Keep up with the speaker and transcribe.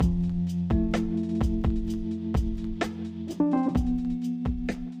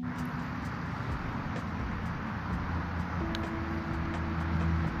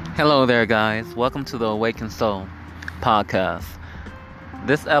Hello there, guys. Welcome to the Awakened Soul podcast.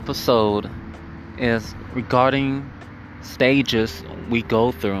 This episode is regarding stages we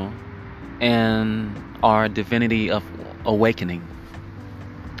go through in our divinity of awakening.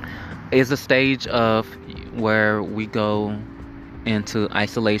 It's a stage of where we go into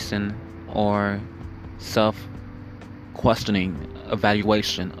isolation or self-questioning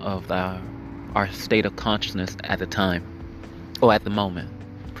evaluation of our state of consciousness at the time or at the moment.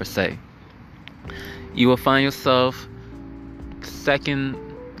 Per se, you will find yourself second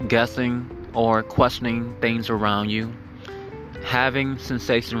guessing or questioning things around you, having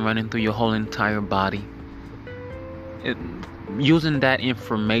sensation running through your whole entire body, using that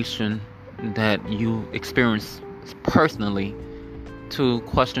information that you experience personally to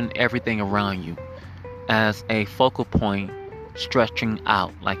question everything around you as a focal point stretching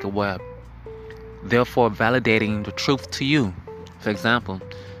out like a web, therefore validating the truth to you. For example,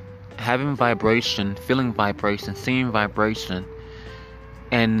 having vibration, feeling vibration, seeing vibration,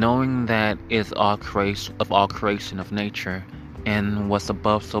 and knowing that is all creation of nature, and what's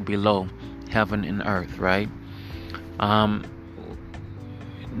above so below, heaven and earth, right? Then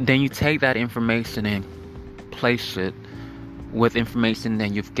you take that information and place it with information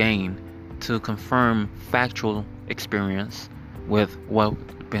that you've gained to confirm factual experience with what's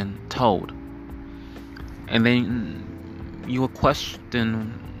been told. And then you will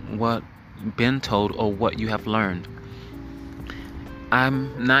question what been told or what you have learned.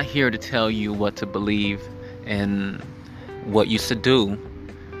 I'm not here to tell you what to believe and what you should do.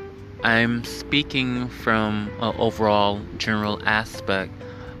 I'm speaking from an overall general aspect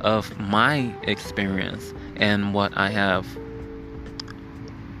of my experience and what I have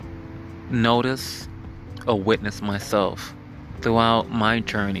noticed or witnessed myself throughout my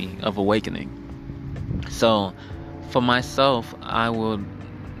journey of awakening. So for myself, I will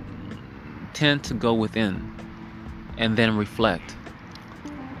tend to go within and then reflect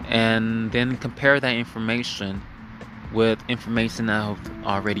and then compare that information with information I've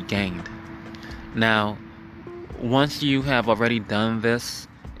already gained. Now, once you have already done this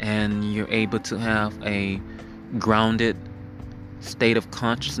and you're able to have a grounded state of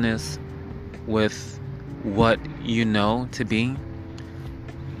consciousness with what you know to be,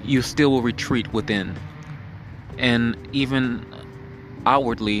 you still will retreat within. And even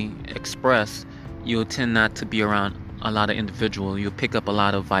outwardly express, you'll tend not to be around a lot of individuals. You'll pick up a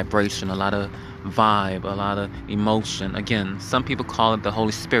lot of vibration, a lot of vibe, a lot of emotion. Again, some people call it the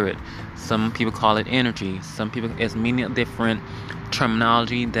Holy Spirit. Some people call it energy. Some people, it's many different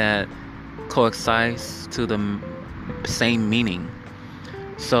terminology that coincides to the same meaning.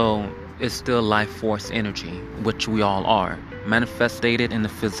 So it's still life force energy, which we all are, manifested in the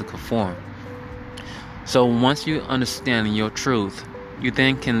physical form. So once you understand your truth, you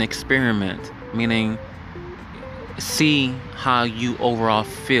then can experiment, meaning see how you overall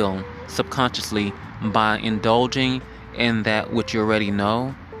feel subconsciously by indulging in that which you already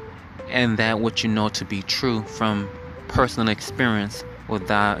know and that which you know to be true from personal experience with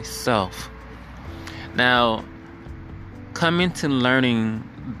thyself. Now, coming to learning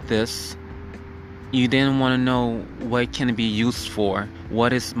this, you then want to know what can it be used for?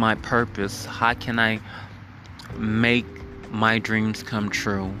 What is my purpose? How can I make my dreams come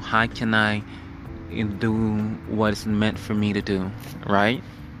true? How can I do what is meant for me to do, right?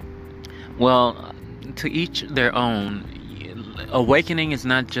 Well, to each their own. Awakening is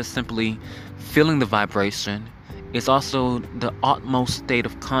not just simply feeling the vibration. It's also the utmost state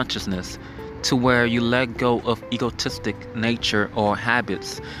of consciousness to where you let go of egotistic nature or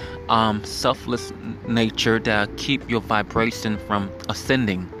habits, selfless nature that keep your vibration from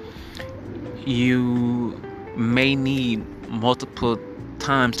ascending. You may need multiple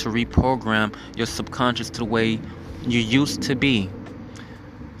times to reprogram your subconscious to the way you used to be.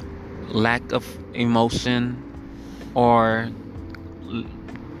 Lack of emotion or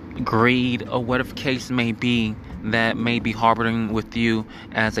greed or whatever case may be that may be harboring with you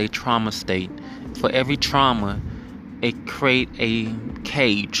as a trauma state. For every trauma, it creates a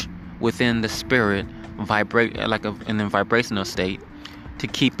cage within the spirit, vibrate like in a vibrational state, to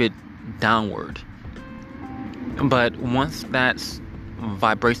keep it downward. But once that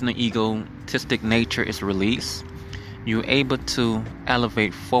vibrational egotistic nature is released, you're able to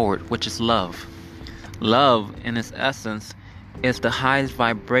elevate forward, which is love. Love, in its essence, is the highest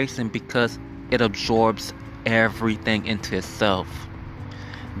vibration because it absorbs everything into itself.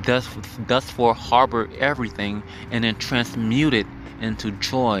 Thus for harbor everything and then transmute it into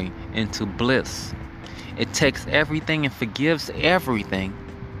joy, into bliss. It takes everything and forgives everything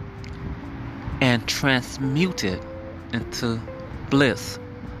and transmute it into bliss,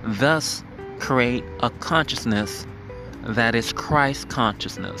 thus create a consciousness that is Christ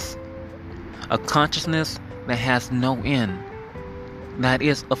consciousness, a consciousness that has no end, that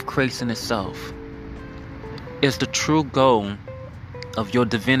is of creation itself. Is the true goal of your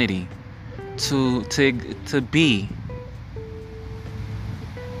divinity to be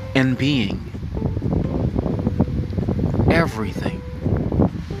in being, everything,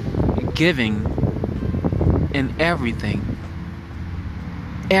 giving in everything.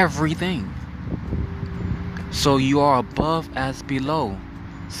 So you are above as below,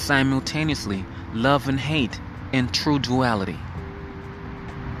 simultaneously, love and hate in true duality.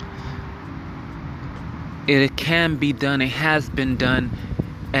 It can be done, it has been done,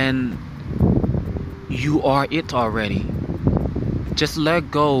 and you are it already. Just let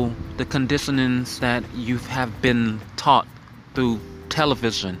go the conditionings that you have been taught through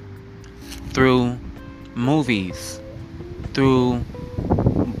television, through movies, through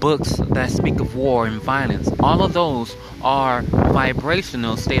books that speak of war and violence. All of those are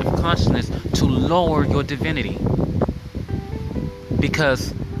vibrational state of consciousness to lower your divinity.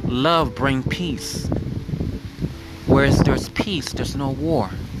 Because love brings peace. Whereas there's peace, there's no war.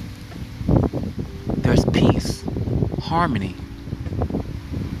 There's peace, harmony.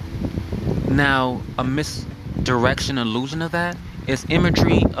 Now, a misdirection, illusion of that is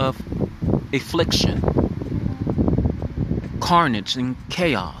imagery of affliction, carnage, and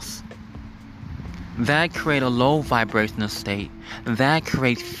chaos. That create a low vibrational state. That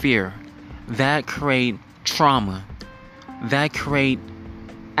create fear. That create trauma. That create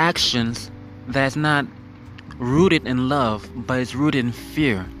actions that's not rooted in love, but it's rooted in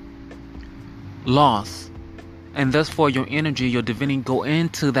fear, loss. And thus for your energy, your divinity go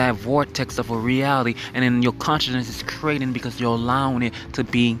into that vortex of a reality, and then your consciousness is creating because you're allowing it to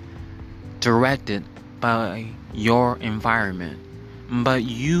be directed by your environment. But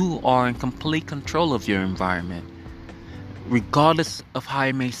you are in complete control of your environment, regardless of how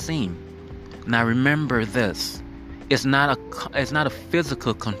it may seem. Now remember this, it's not a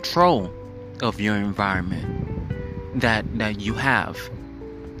physical control of your environment that you have.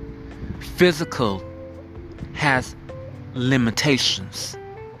 Physical has limitations.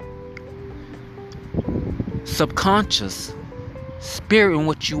 Subconscious, spirit in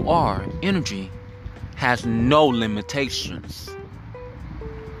what you are, energy, has no limitations.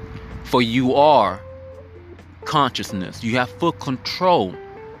 For you are consciousness. You have full control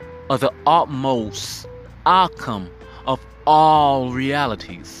of the utmost outcome of all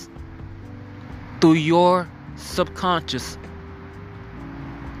realities. Through your subconscious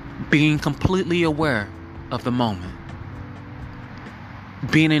being completely aware of the moment,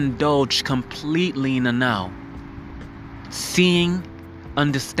 being indulged completely in the now, seeing,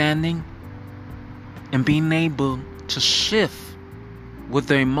 understanding, and being able to shift with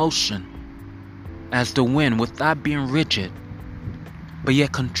the emotion as the wind without being rigid, but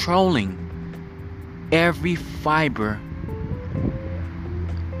yet controlling every fiber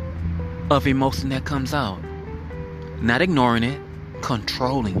of emotion that comes out. Not ignoring it,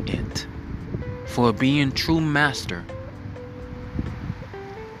 controlling it. For being true master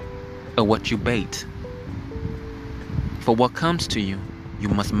of what you bait. For what comes to you, you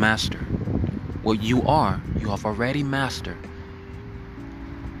must master. What you are, you have already mastered.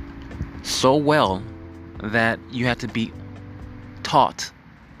 So well that you have to be taught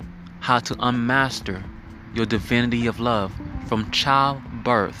how to unmaster your divinity of love from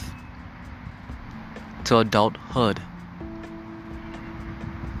childbirth to adulthood.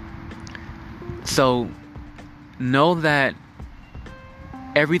 So know that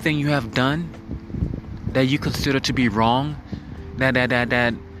everything you have done that you consider to be wrong, that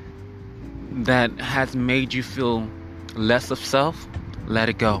has made you feel less of self, let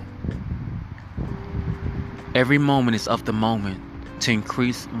it go. Every moment is of the moment to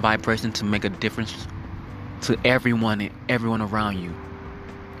increase vibration, to make a difference to everyone and everyone around you.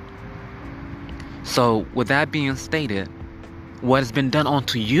 So with that being stated, what has been done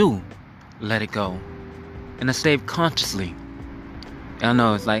onto you, let it go. And to save consciously. I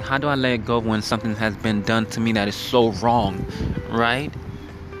know, it's like, how do I let it go when something has been done to me that is so wrong, right?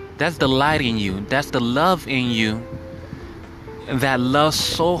 That's the light in you. That's the love in you that loves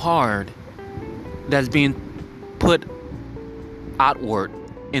so hard, that's being put outward,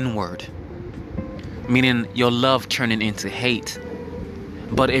 inward. Meaning your love turning into hate.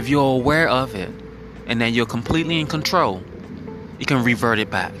 But if you're aware of it, and that you're completely in control, you can revert it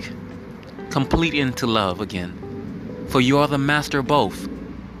back. Complete into love again. For you are the master of both.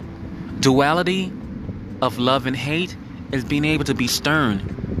 Duality of love and hate is being able to be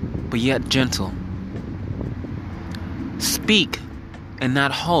stern, but yet gentle. Speak and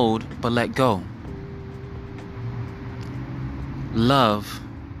not hold but let go. Love,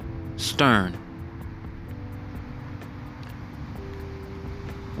 stern.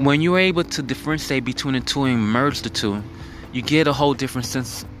 When you're able to differentiate between the two and merge the two, you get a whole different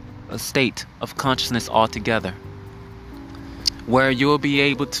state of consciousness altogether, where you'll be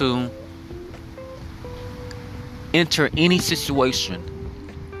able to enter any situation,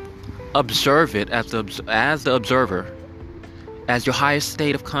 observe it as the observer, as your highest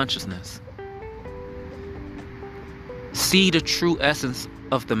state of consciousness. See the true essence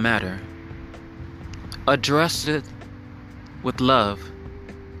of the matter. Address it with love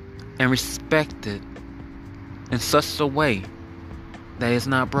and respect it in such a way that it's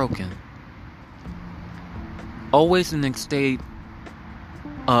not broken. Always in a state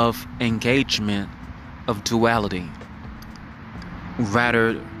of engagement, of duality,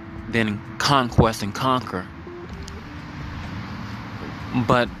 rather than conquest and conquer,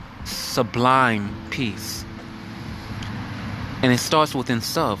 but sublime peace. And it starts within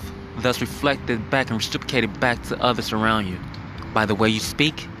self, thus reflected back and reciprocated back to others around you, by the way you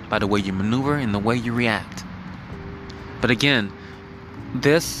speak, by the way you maneuver, and the way you react. But again,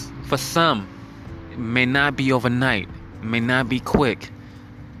 this, for some, may not be overnight, may not be quick.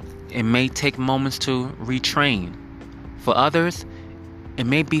 It may take moments to retrain. For others, it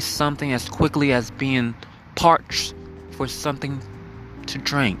may be something as quickly as being parched for something to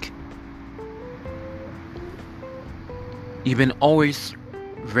drink. You've been always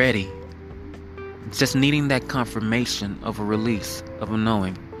ready, just needing that confirmation of a release, of a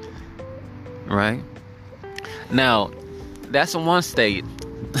knowing, right? Now, that's in one state.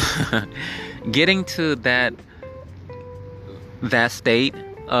 Getting to that state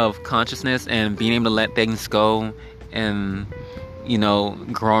of consciousness and being able to let things go and,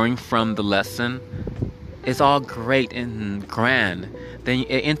 growing from the lesson, is all great and grand. Then you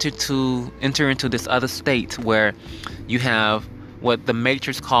enter into this other state where you have what the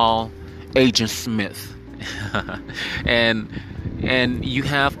Matrix call Agent Smith. and you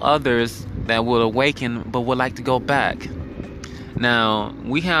have others that will awaken but would like to go back. Now,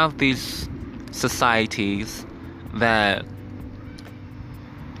 we have these societies that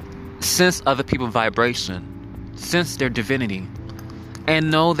sense other people's vibration, sense their divinity,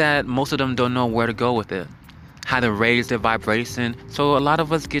 and know that most of them don't know where to go with it, how to raise their vibration. So a lot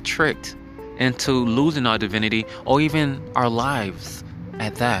of us get tricked into losing our divinity or even our lives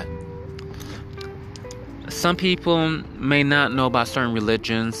at that. Some people may not know about certain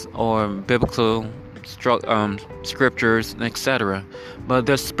religions or biblical scriptures, etc. But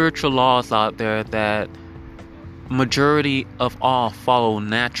there's spiritual laws out there that majority of all follow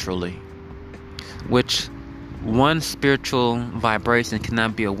naturally, which one spiritual vibration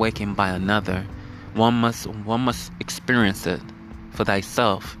cannot be awakened by another. One must experience it for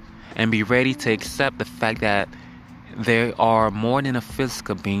thyself and be ready to accept the fact that they are more than a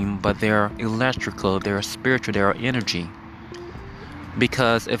physical being, but they're electrical, they're spiritual, they're energy.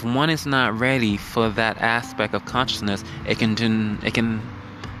 Because if one is not ready for that aspect of consciousness, it can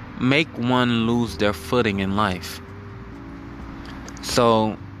make one lose their footing in life.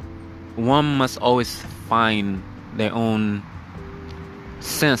 So one must always find their own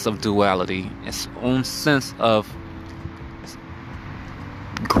sense of duality, its own sense of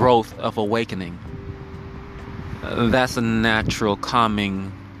growth, of awakening. That's a natural,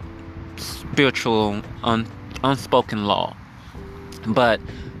 calming, spiritual, unspoken law. But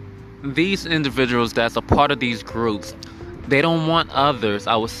these individuals that's a part of these groups, they don't want others,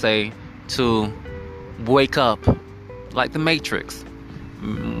 I would say, to wake up like the Matrix.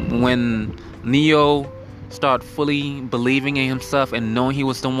 When Neo started fully believing in himself and knowing he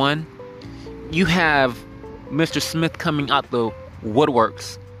was the one, you have Mr. Smith coming out the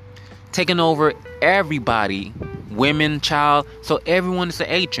woodworks, taking over everybody, women, child. So everyone is an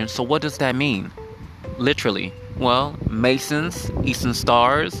agent. So what does that mean? Literally. Well, Masons, Eastern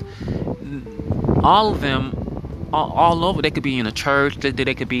Stars, all of them, all over. They could be in a church,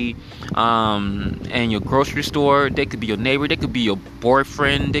 they could be in your grocery store, they could be your neighbor, they could be your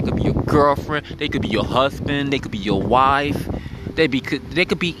boyfriend, they could be your girlfriend, they could be your husband, they could be your wife, they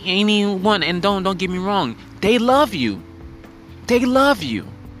could be anyone. And don't get me wrong, they love you. They love you.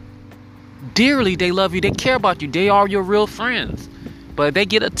 Dearly, they love you. They care about you. They are your real friends. But if they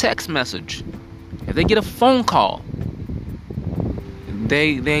get a text message, if they get a phone call,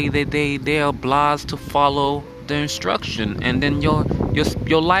 they are obliged to follow the instruction, and then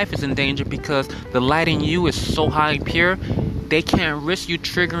your life is in danger because the light in you is so high and pure. They can't risk you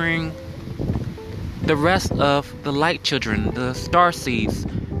triggering the rest of the light children, the star seeds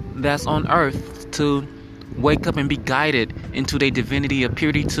that's on Earth, to wake up and be guided into their divinity of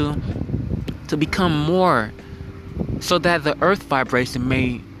purity to become more, so that the earth vibration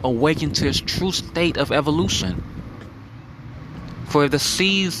may awaken to its true state of evolution. For if the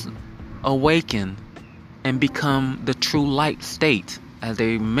seas awaken and become the true light state, as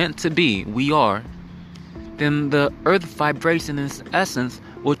they meant to be, we are, then the earth vibration in its essence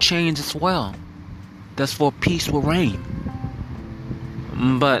will change as well. Therefore, peace will reign.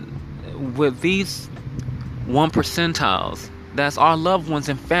 But with these 1%, that's our loved ones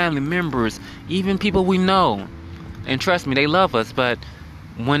and family members, even people we know, and trust me, they love us, but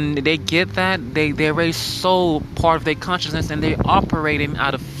when they get that, they're already so part of their consciousness, and they're operating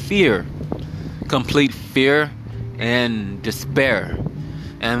out of fear, complete fear and despair.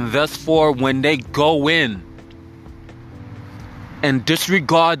 And thus for when they go in and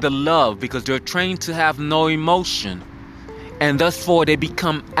disregard the love, because they're trained to have no emotion, and thus for they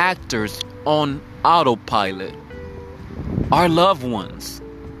become actors on autopilot. Our loved ones,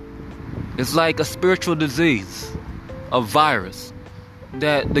 it's like a spiritual disease, a virus,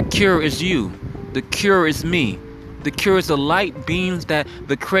 that the cure is you, the cure is me, the cure is the light beings that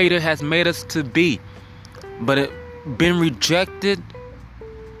the Creator has made us to be, but it been rejected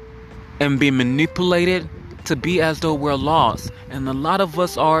and been manipulated to be as though we're lost. And a lot of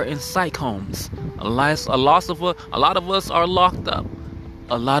us are in psych homes. A lot of us are locked up.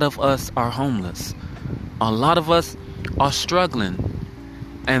 A lot of us are homeless. A lot of us are struggling.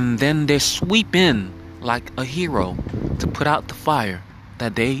 And then they sweep in like a hero to put out the fire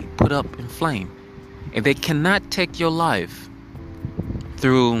that they put up in flame. If they cannot take your life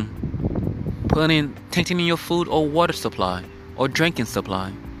through tainting in your food or water supply or drinking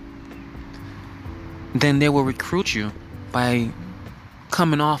supply, then they will recruit you by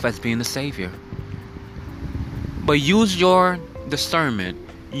coming off as being the savior. But use your discernment,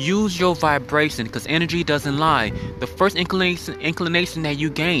 use your vibration, because energy doesn't lie. The first inclination that you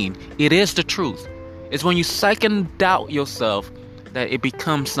gain, it is the truth. It's when you second doubt yourself that it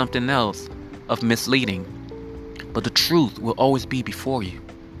becomes something else of misleading. But the truth will always be before you.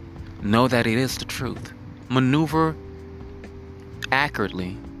 Know that it is the truth. Maneuver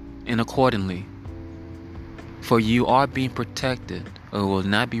accurately and accordingly, for you are being protected, or it will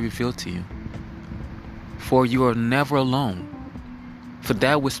not be revealed to you. For you are never alone. For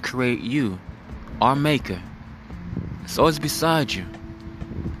that which created you, our Maker, is always beside you.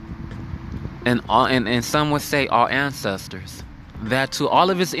 And some would say our ancestors, that to all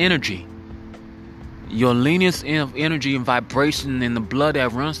of its energy, your lineage of energy and vibration in the blood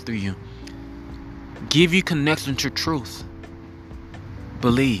that runs through you, give you connection to truth.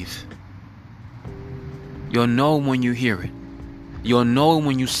 Believe. You'll know when you hear it. You'll know it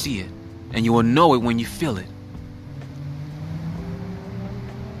when you see it. And you will know it when you feel it.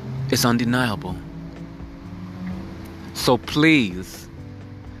 It's undeniable. So please,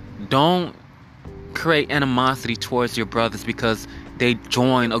 don't create animosity towards your brothers because they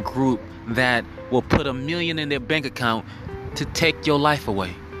join a group that will put $1 million in their bank account to take your life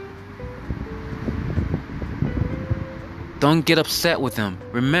away. Don't get upset with them.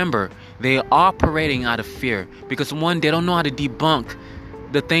 Remember, they are operating out of fear because one, they don't know how to debunk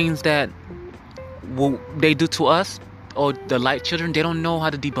the things that they do to us, or the light children. They don't know how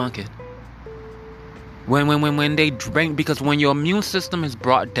to debunk it. When they drink, because when your immune system is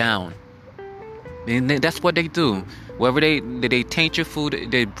brought down, and that's what they do. Wherever they taint your food,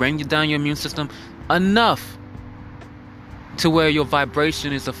 they bring you down your immune system enough to where your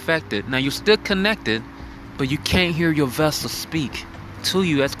vibration is affected. Now you're still connected, but you can't hear your vessel speak to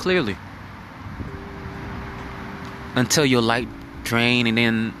you as clearly until your light drain, and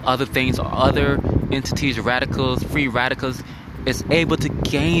then other things, other entities, radicals, free radicals, is able to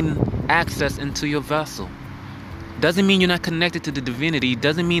gain access into your vessel. Doesn't mean you're not connected to the divinity.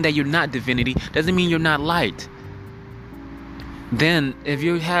 Doesn't mean that you're not divinity. Doesn't mean you're not light. Then, if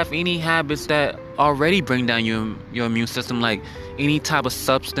you have any habits that already bring down your immune system, like any type of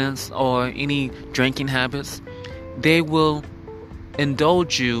substance or any drinking habits, they will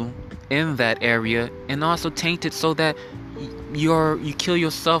indulge you in that area and also taint it so that you kill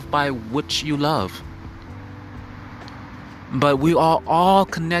yourself by which you love. But we are all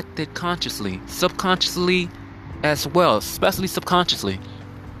connected consciously, subconsciously as well, especially subconsciously.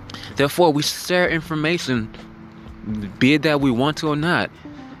 Therefore, we share information, be it that we want to or not.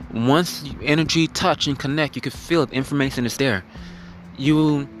 Once energy touch and connect, you can feel it. Information is there.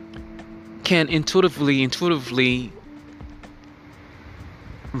 You can intuitively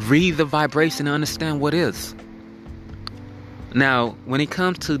read the vibration and understand what is. Now, when it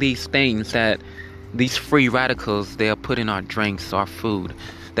comes to these things that these free radicals they are put in our drinks, our food,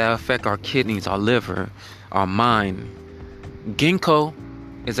 that affect our kidneys, our liver, our mind. Ginkgo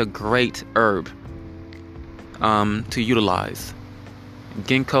is a great herb to utilize.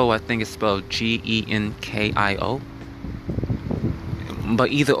 Ginkgo, I think it's spelled Genkio,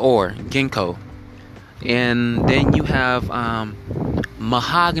 but either or, ginkgo. And then you have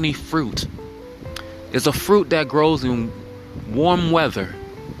mahogany fruit. It's a fruit that grows in warm weather.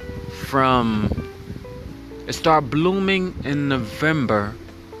 It start blooming in November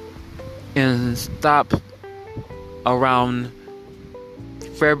and stop around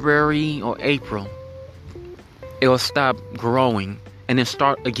February or April. It will stop growing and then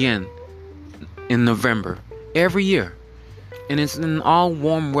start again in November every year. And it's in all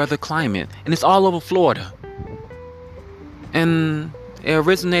warm weather climate, and it's all over Florida. And it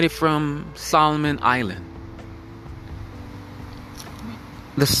originated from Solomon Island.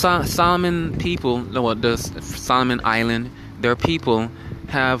 The Solomon Island, their people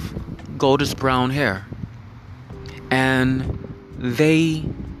have goldish brown hair, and they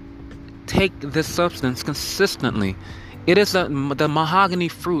take this substance consistently. The mahogany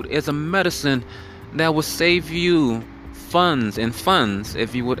fruit is a medicine that will save you funds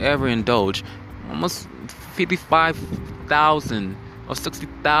if you would ever indulge. Almost 55,000 or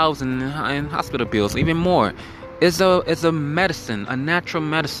 60,000 in hospital bills, even more. It's a medicine, a natural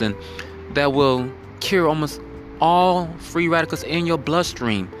medicine that will cure almost all free radicals in your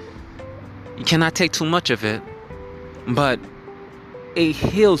bloodstream. You cannot take too much of it, but it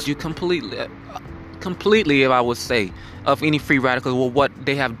heals you completely, if I would say, of any free radicals or what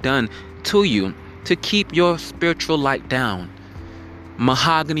they have done to you to keep your spiritual light down.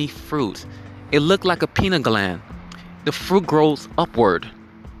 Mahogany fruit. It looked like a pineal gland. The fruit grows upward.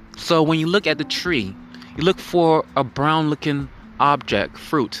 So when you look at the tree, you look for a brown looking object,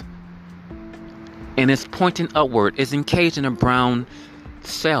 fruit, and it's pointing upward. It's encaged in a brown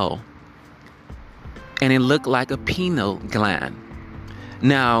cell, and it looked like a pineal gland.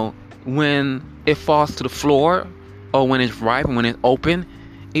 Now, when it falls to the floor, or when it's ripe, when it's open,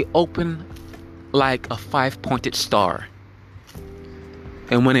 it opens like a 5-pointed star.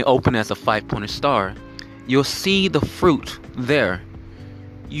 And when it opens as a 5-pointed star, you'll see the fruit there.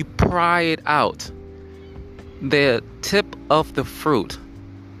 You pry it out. The tip of the fruit,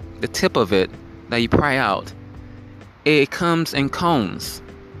 the tip of it that you pry out, it comes in cones.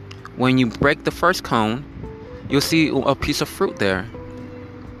 When you break the first cone, you'll see a piece of fruit there.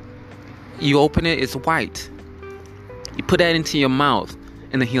 You open it, it's white. You put that into your mouth,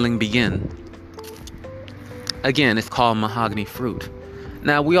 and the healing begins. Again, it's called mahogany fruit.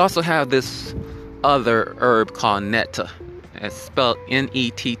 Now, we also have this other herb called netta. It's spelled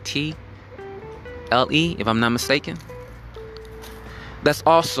Nettle, if I'm not mistaken. That's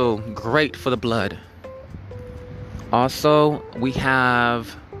also great for the blood. Also, we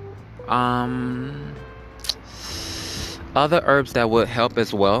have other herbs that would help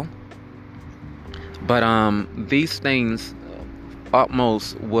as well. But these things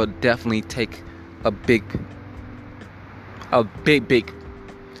utmost would definitely take a big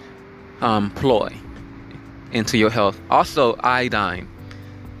ploy into your health. Also, iodine.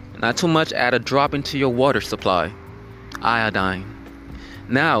 Not too much, add a drop into your water supply. Iodine.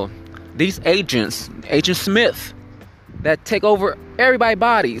 Now, these agents, Agent Smith, that take over everybody's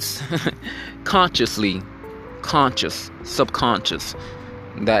bodies, consciously, conscious, subconscious.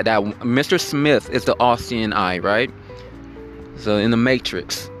 That Mr. Smith is the all-seeing eye, right? So in the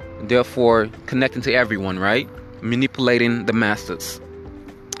Matrix, therefore connecting to everyone, right? Manipulating the masses.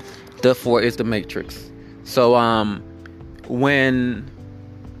 Therefore is the Matrix. So when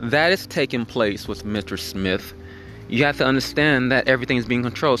that is taking place with Mr. Smith, you have to understand that everything is being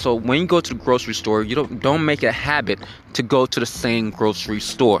controlled. So when you go to the grocery store, you don't make it a habit to go to the same grocery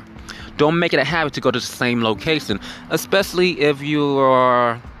store. Don't make it a habit to go to the same location, especially if you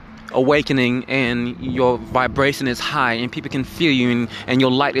are awakening and your vibration is high and people can feel you and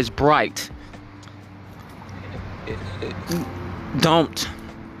your light is bright. Don't,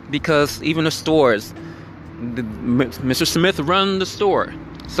 because even the stores, Mr. Smith runs the store.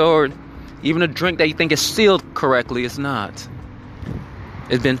 So even a drink that you think is sealed correctly is not.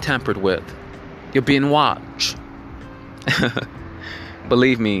 It's been tampered with. You're being watched.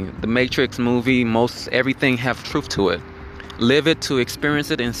 Believe me, the Matrix movie, most everything have truth to it. Live it to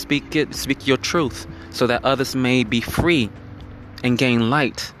experience it and speak your truth, so that others may be free and gain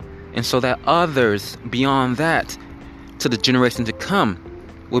light, and so that others beyond that, to the generation to come,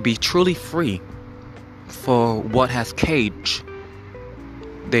 will be truly free for what has caged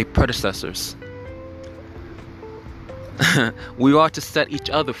their predecessors. We are to set each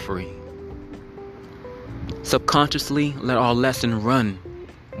other free. Subconsciously, let our lesson run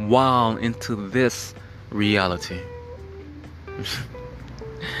while into this reality.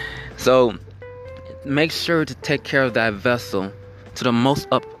 So make sure to take care of that vessel to the most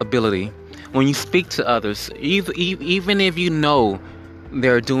ability. When you speak to others, even if you know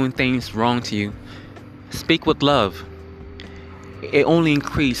they're doing things wrong to you, speak with love. It only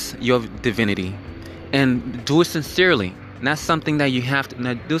increases your divinity. And do it sincerely. Not something that you have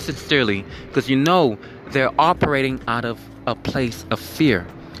to do sincerely, because you know they're operating out of a place of fear,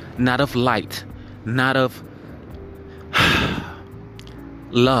 not of light, not of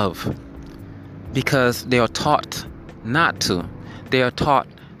love, because they are taught not to. They are taught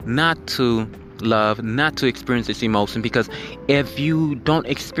not to love, not to experience this emotion, because if you don't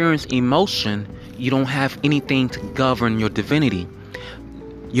experience emotion, you don't have anything to govern your divinity.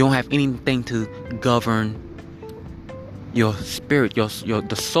 You don't have anything to govern your spirit,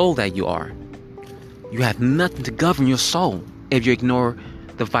 the soul that you are. You have nothing to govern your soul if you ignore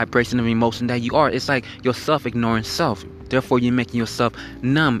the vibration of emotion that you are. It's like yourself ignoring self. Therefore, you're making yourself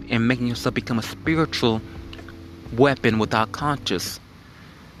numb and making yourself become a spiritual weapon without conscious.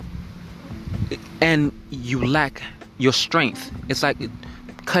 And you lack your strength. It's like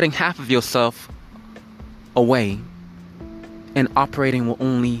cutting half of yourself away and operating with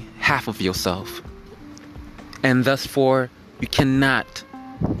only half of yourself. And thus for you cannot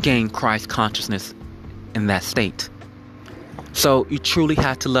gain Christ consciousness in that state. So you truly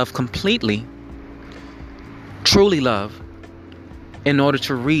have to love completely, truly love, in order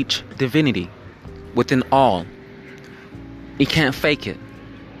to reach divinity within all. You can't fake it.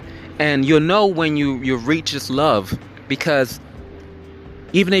 And you'll know when you reach this love, because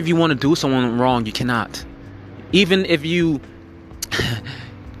even if you want to do someone wrong, you cannot. Even if you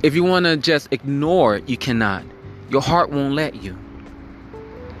want to just ignore it, you cannot. Your heart won't let you.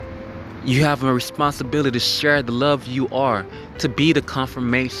 You have a responsibility to share the love you are, to be the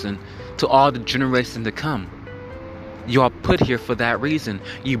confirmation to all the generations to come. You are put here for that reason.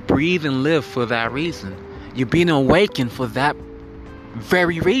 You breathe and live for that reason. You're being awakened for that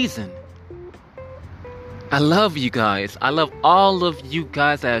very reason. I love you guys. I love all of you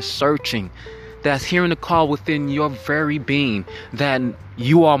guys that are searching, that's hearing the call within your very being that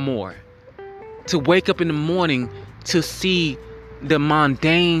you are more. To wake up in the morning to see the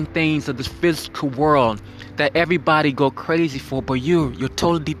mundane things of this physical world that everybody go crazy for, but you're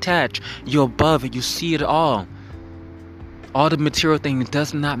totally detached. You're above it. You see it all. All the material thing, it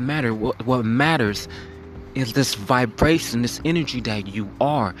does not matter. What matters is this vibration, this energy that you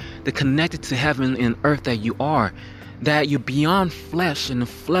are, the connected to heaven and earth that you are, that you're beyond flesh, and the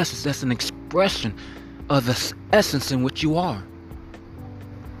flesh is just an expression of the essence in which you are.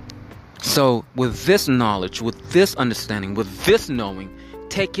 So with this knowledge, with this understanding, with this knowing,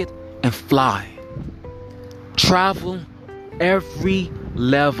 take it and fly. Travel every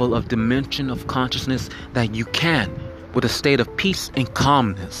level of dimension of consciousness that you can with a state of peace and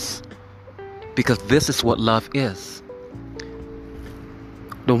calmness. Because this is what love is.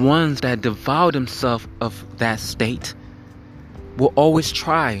 The ones that devour themselves of that state will always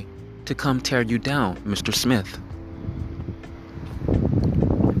try to come tear you down, Mr. Smith.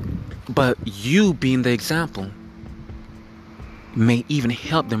 But you being the example may even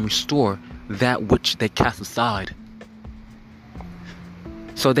help them restore that which they cast aside,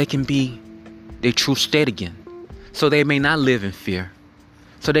 so they can be their true state again, so they may not live in fear,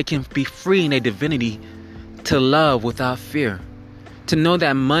 so they can be free in their divinity to love without fear, to know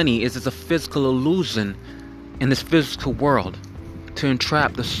that money is just a physical illusion in this physical world, to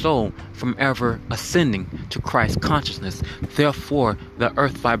entrap the soul from ever ascending to Christ consciousness. Therefore, the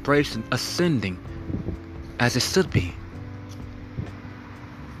earth vibration ascending as it should be,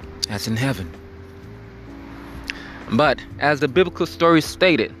 as in heaven. But as the biblical story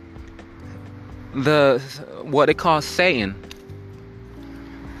stated, what they call Satan,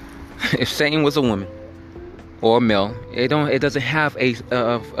 if Satan was a woman or a male, it doesn't have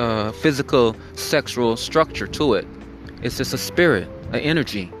a physical sexual structure to it. It's just a spirit, an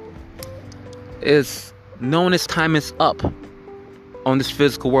energy. It's known as time is up on this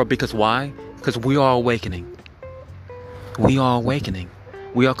physical world. Because why? Because we are awakening. We are awakening.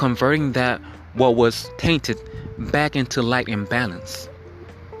 We are converting that what was tainted back into light and balance.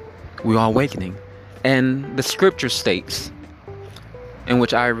 We are awakening. And the scripture states, in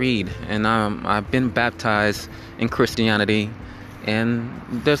which I read, and I've been baptized in Christianity, and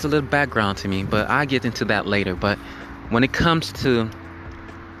there's a little background to me, but I'll get into that later. But when it comes to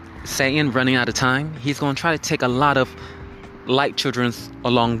Satan running out of time, he's going to try to take a lot of light children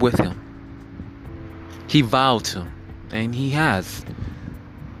along with him. He vowed to, and he has.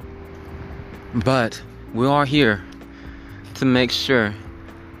 But we are here to make sure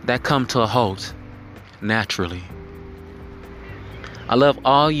that come to a halt naturally. I love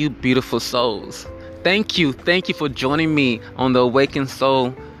all you beautiful souls. Thank you for joining me on the Awakened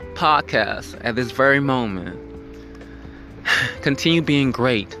Soul podcast at this very moment. Continue being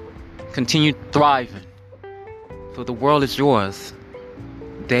great. Continue thriving. For the world is yours,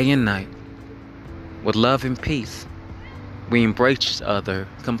 day and night. With love and peace, we embrace each other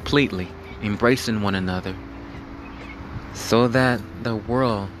completely, embracing one another, so that the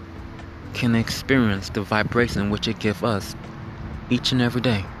world can experience the vibration which it gives us each and every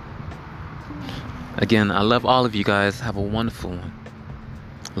day. Again, I love all of you guys. Have a wonderful one.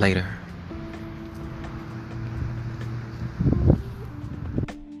 Later.